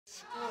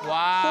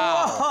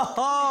Wow.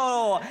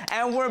 Whoa.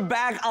 And we're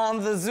back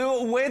on the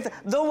zoo with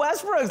the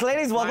Westbrooks.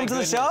 Ladies, welcome to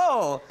the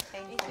show.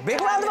 Thank you.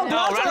 Big round of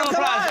applause. Round of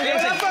Come applause. on, give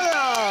it up for them.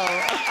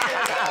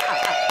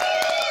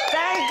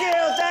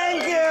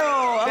 Thank you.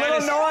 A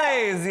little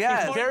noise,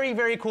 yes. Very,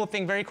 very cool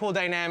thing, very cool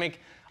dynamic.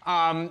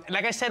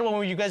 Like I said,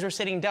 when you guys were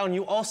sitting down,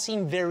 you all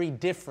seem very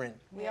different.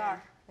 We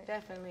are,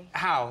 definitely.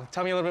 How?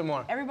 Tell me a little bit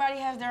more. Everybody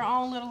has their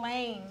own little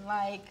lane.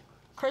 Like,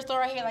 Crystal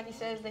right here, like he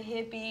says, the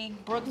hippie.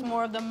 Brooke's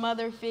more of the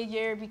mother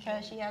figure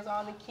because she has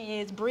all the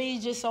kids.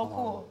 Bree's just so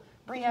cool.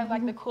 Bree has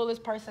like the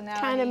coolest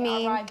personality. Kinda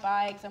mean. I ride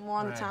bikes. I'm more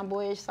on the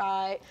tomboyish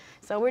side.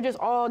 So we're just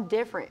all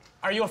different.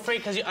 Are you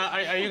afraid,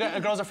 are you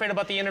girls afraid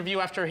about the interview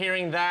after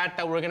hearing that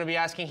we're going to be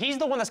asking? He's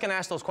the one that's going to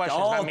ask those questions,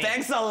 not me.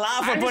 Thanks a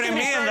lot for putting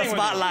me in the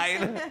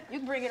spotlight. You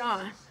can bring it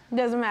on.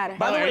 Doesn't matter.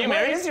 By the way, are you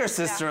married? where is your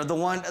sister, the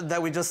one that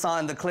we just saw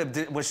in the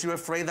clip? Was she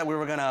afraid that we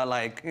were gonna,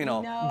 like, you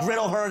know,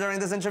 griddle her during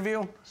this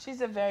interview?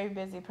 She's a very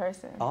busy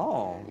person.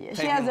 Oh. Yeah,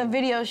 she has a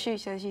video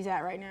shoot that she's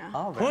at right now.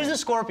 Oh, Who's the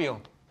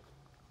Scorpio?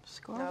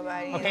 Scorpio?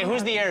 Nobody. Okay,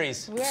 who's the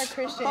Aries? We are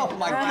Christians. Oh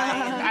my God.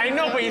 I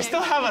know, but you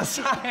still have a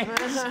sign.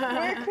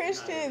 We're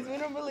Christians. We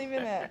don't believe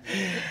in that.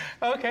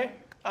 Okay.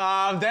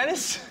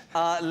 Dennis?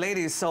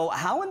 Ladies, so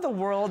how in the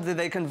world did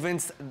they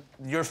convince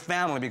your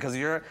family? Because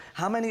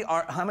how many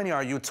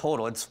are you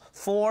total? It's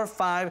 4,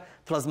 5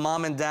 plus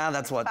mom and dad.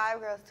 That's what? 5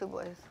 girls, 2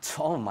 boys.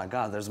 Oh my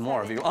God, there's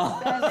more of you.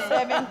 Oh.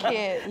 7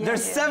 kids.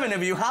 There's 7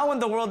 of you. How in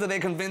the world did they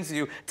convince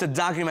you to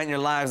document your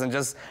lives and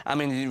just, I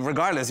mean,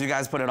 regardless, you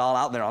guys put it all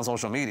out there on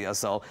social media.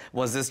 So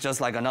was this just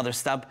like another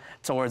step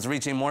towards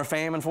reaching more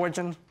fame and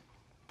fortune?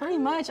 Pretty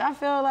much. I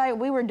feel like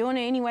we were doing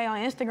it anyway on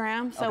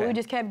Instagram, so we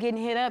just kept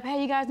getting hit up. Hey,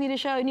 you guys need a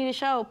show, you need a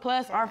show.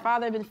 Plus, our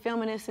father had been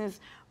filming this since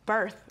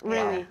birth,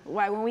 really. Yeah.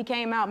 Like, when we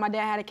came out, my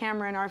dad had a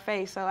camera in our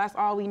face, so that's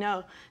all we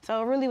know. So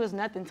it really was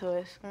nothing to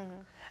us.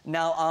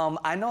 Now,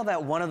 I know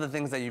that one of the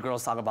things that you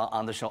girls talk about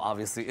on the show,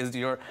 obviously, is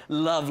your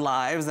love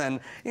lives. And,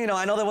 you know,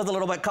 I know there was a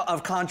little bit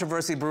of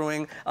controversy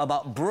brewing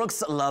about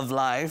Brooke's love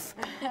life.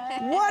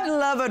 What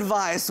love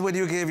advice would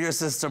you give your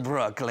sister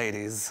Brooke,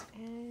 ladies?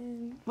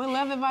 What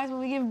love advice would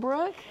we give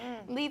Brooke?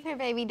 Leave her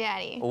baby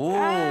daddy. Ooh.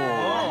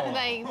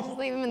 Like, just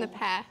leave him in the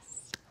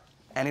past.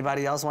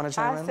 Anybody else want to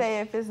chime in? I say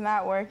if it's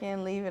not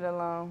working, leave it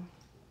alone.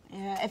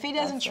 Yeah, if he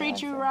doesn't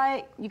treat you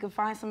right, you can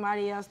find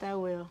somebody else that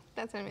will.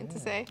 That's what I meant to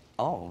say.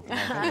 Oh.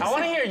 I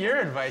want to hear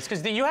your advice,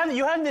 because you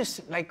have this,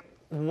 like,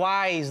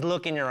 wise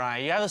look in your eye.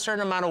 You have a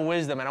certain amount of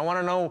wisdom, and I want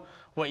to know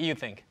what you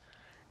think.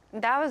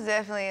 That was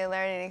definitely a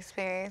learning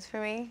experience for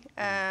me.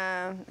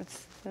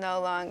 It's no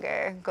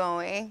longer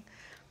going.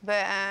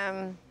 But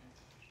I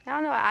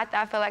don't know,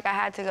 I feel like I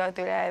had to go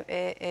through that.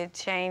 It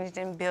changed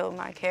and built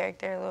my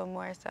character a little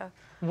more, so.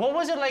 What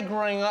was it like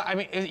growing up? I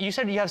mean, you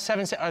said you have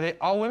 7, are they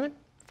all women?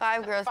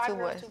 5 girls, 2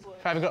 boys.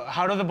 5 girls.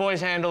 How do the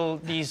boys handle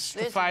these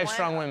 5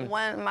 strong women?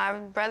 My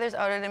brother's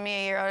older than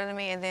me, a year older than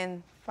me, and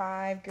then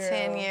 5 girls.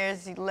 10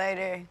 years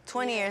later,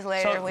 20 years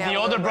later, so the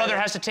older brother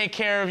has to take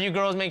care of you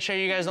girls, make sure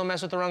you guys don't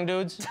mess with the wrong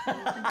dudes?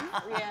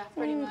 Yeah,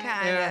 pretty much.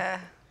 Kinda. Yeah.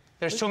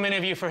 There's too many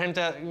of you for him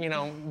to, you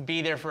know,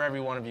 be there for every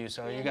one of you,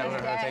 so you gotta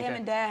learn how to take Him that.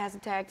 and Dad has a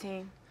tag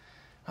team.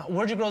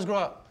 Where'd you girls grow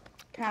up?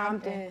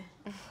 Compton.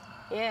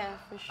 Yeah,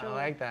 for sure. I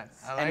like that.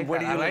 And where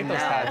do you I like live those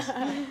now? guys.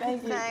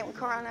 Thank you.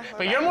 Corona.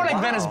 But you're more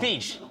like Venice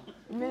Beach,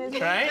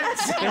 right?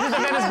 This is the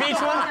Venice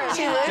Beach one?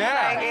 She looks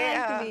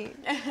Yeah. like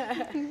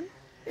it.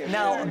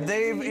 Now,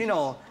 they've, you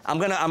know, I'm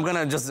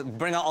gonna just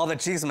bring out all the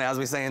chisme, as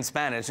we say in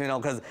Spanish, you know,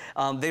 because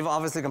they've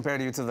obviously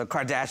compared you to the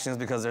Kardashians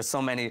because there's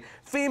so many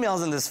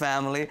females in this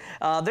family.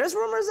 There's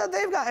rumors that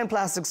they've gotten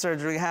plastic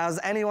surgery.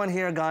 Has anyone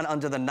here gone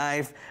under the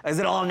knife? Is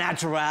it all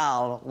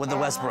natural with the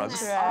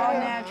Westbrooks? All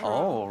natural.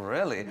 Oh,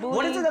 really?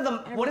 What is it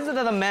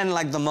that the men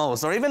like the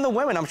most, or even the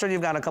women? I'm sure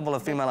you've got a couple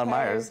of female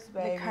admirers.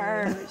 The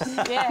curves.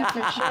 Yeah,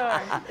 for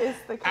sure. It's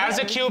the curves. As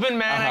a Cuban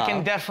man, I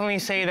can definitely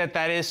say that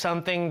that is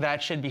something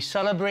that should be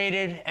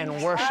celebrated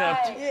and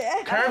worshipped.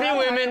 Curvy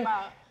women,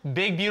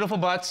 big, beautiful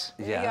butts.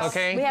 Yes.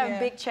 Okay? We have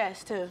big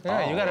chests, too.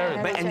 Yeah, you got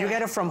everything. And you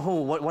get it from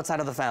who? What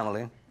side of the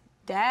family?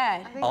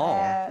 Dad. Oh.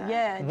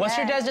 Yeah, What's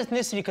your dad's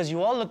ethnicity? Because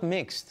you all look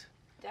mixed.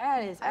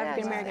 Dad is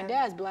African-American.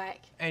 Dad's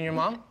black. And your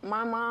mom?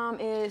 My mom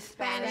is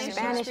Spanish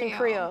and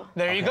Creole.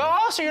 There you go.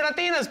 Oh, so you're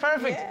Latinas.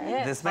 Perfect.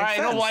 Yeah. This All makes right,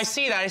 sense. no, well, I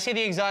see that. I see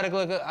the exotic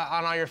look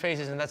on all your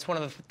faces, and that's one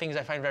of the things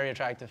I find very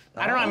attractive.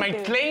 I don't know, am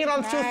I laying it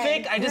on too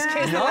thick? I just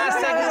kissed the last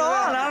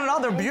second. No,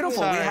 they're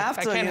beautiful. Sorry, we have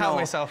to, I can't help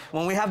myself.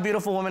 When we have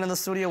beautiful women in the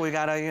studio, we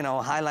gotta, you know,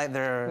 highlight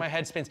My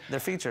head spins. their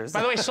features.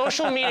 By the way,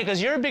 social media,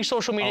 because you're a big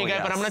social media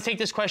guy, but I'm yes. gonna take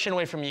this question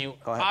away from you.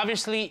 Go ahead.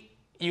 Obviously,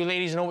 you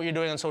ladies know what you're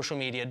doing on social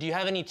media. Do you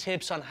have any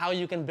tips on how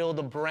you can build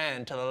a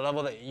brand to the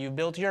level that you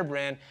built your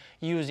brand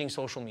using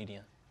social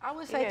media? I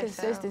would say yourself.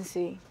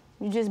 consistency.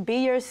 You just be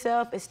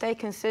yourself and stay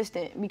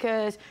consistent,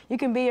 because you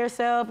can be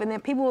yourself and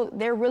then people,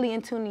 they're really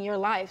in tune in your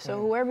life.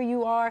 So whoever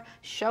you are,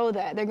 show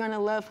that. They're gonna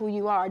love who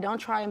you are. Don't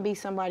try and be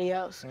somebody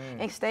else.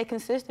 And stay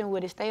consistent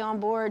with it. Stay on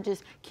board,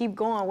 just keep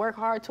going, work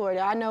hard toward it.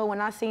 I know when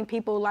I seen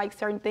people like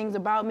certain things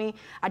about me,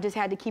 I just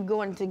had to keep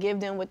going to give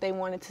them what they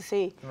wanted to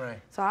see.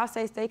 Right. So I'll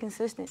say stay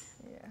consistent.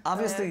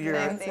 Obviously, you're.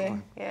 Same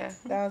thing. Yeah.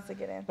 That was a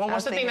good answer. Well,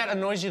 what's the thing that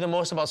annoys you the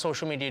most about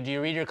social media? Do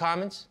you read your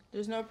comments?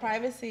 There's no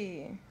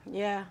privacy.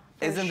 Yeah.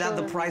 for Isn't that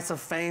the sure. price of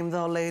fame,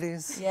 though,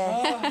 ladies?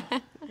 Yeah.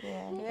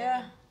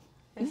 Yeah.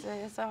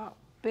 It's a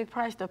big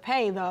price to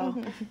pay, though.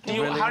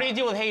 How do you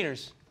deal with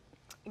haters?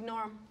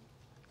 Ignore them.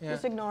 Yeah.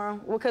 Just ignore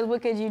them. Because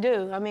what could you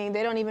do? I mean,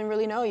 they don't even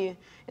really know you.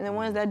 And the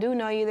ones that do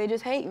know you, they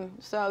just hate you.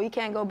 So you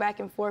can't go back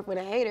and forth with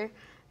a hater.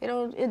 They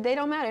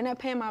don't matter. They're not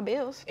paying my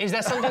bills. Is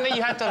that something that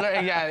you had to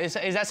learn? Yeah, is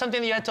that something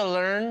that you had to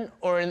learn,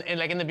 or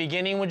like in the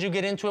beginning, would you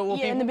get into it with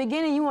Yeah, people? in the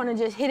beginning, you want to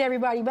just hit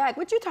everybody back.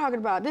 What you talking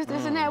about? This,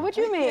 and that. What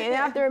you mean? And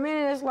after a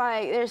minute, it's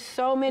like, there's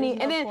so many.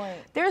 There's and no then point.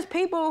 there's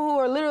people who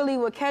are literally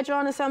would catch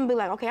on to something and be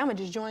like, okay, I'm going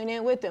to just join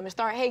in with them and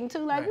start hating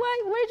too. Like, Right.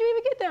 what? Where'd you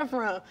even get that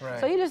from? Right.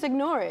 So you just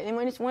ignore it. And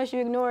once you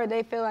ignore it,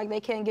 they feel like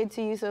they can't get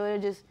to you, so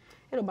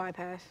it'll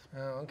bypass.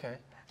 Oh, okay.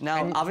 Now,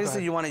 And-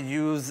 obviously, go you want to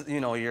use,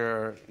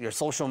 your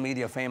social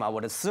media fame, I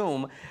would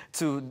assume,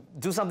 to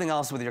do something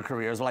else with your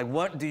careers. Like,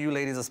 what do you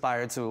ladies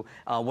aspire to?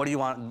 What do you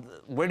want?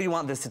 Where do you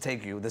want this to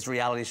take you? This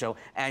reality show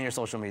and your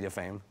social media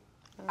fame.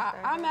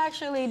 I'm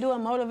actually doing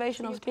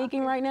motivational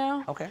speaking right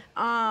now. Okay.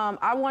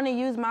 I want to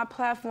use my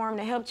platform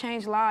to help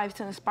change lives,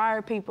 to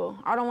inspire people.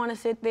 I don't want to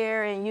sit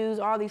there and use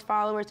all these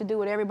followers to do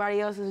what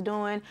everybody else is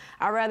doing.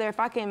 I'd rather, if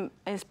I can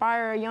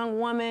inspire a young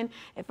woman,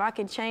 if I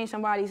can change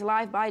somebody's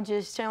life by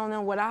just telling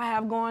them what I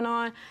have going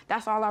on,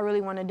 that's all I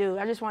really want to do.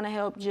 I just want to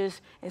help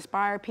just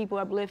inspire people,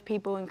 uplift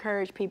people,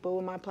 encourage people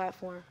with my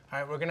platform. All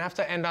right, we're gonna have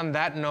to end on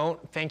that note.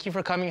 Thank you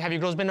for coming. Have you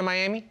girls been to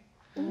Miami?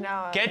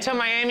 No. Get to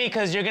Miami,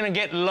 because you're gonna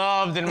get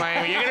loved in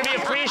Miami. You're gonna be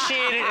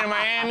appreciated in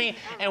Miami,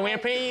 and we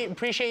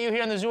appreciate you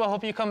here in the zoo. I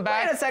hope you come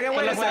back. Wait a second,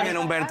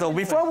 Humberto.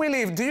 Before we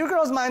leave, do you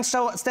girls mind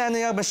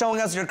standing up and showing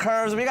us your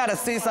curves? We gotta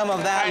see some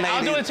of that, All right,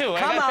 I'll ladies. do it too. I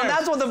Come got on, curves.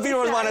 that's what the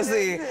viewers want to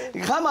see.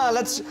 Come on,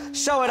 let's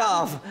show it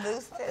off.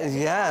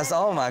 Yes,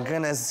 oh my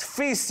goodness.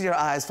 Feast your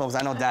eyes, folks.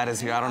 I know Dad is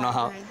here. I don't know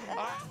how.